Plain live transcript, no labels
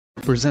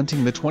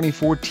Presenting the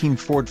 2014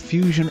 Ford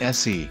Fusion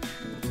SE.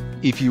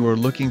 If you are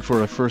looking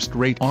for a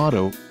first-rate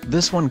auto,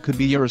 this one could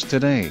be yours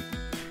today.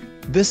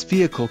 This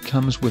vehicle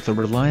comes with a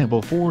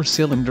reliable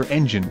 4-cylinder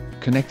engine,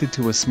 connected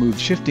to a smooth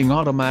shifting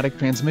automatic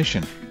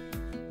transmission.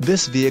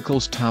 This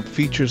vehicle's top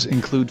features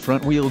include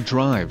front-wheel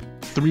drive,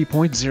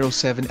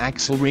 3.07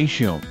 axle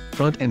ratio,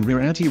 front and rear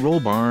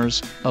anti-roll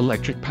bars,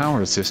 electric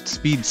power assist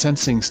speed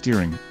sensing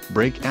steering,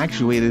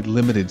 brake-actuated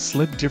limited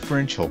slip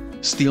differential,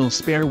 steel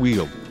spare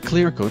wheel,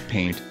 clear coat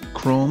paint,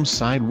 chrome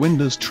side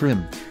windows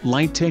trim,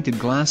 light tinted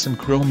glass and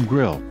chrome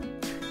grille.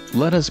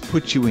 Let us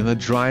put you in the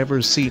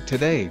driver's seat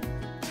today.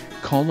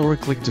 Call or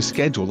click to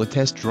schedule a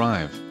test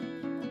drive.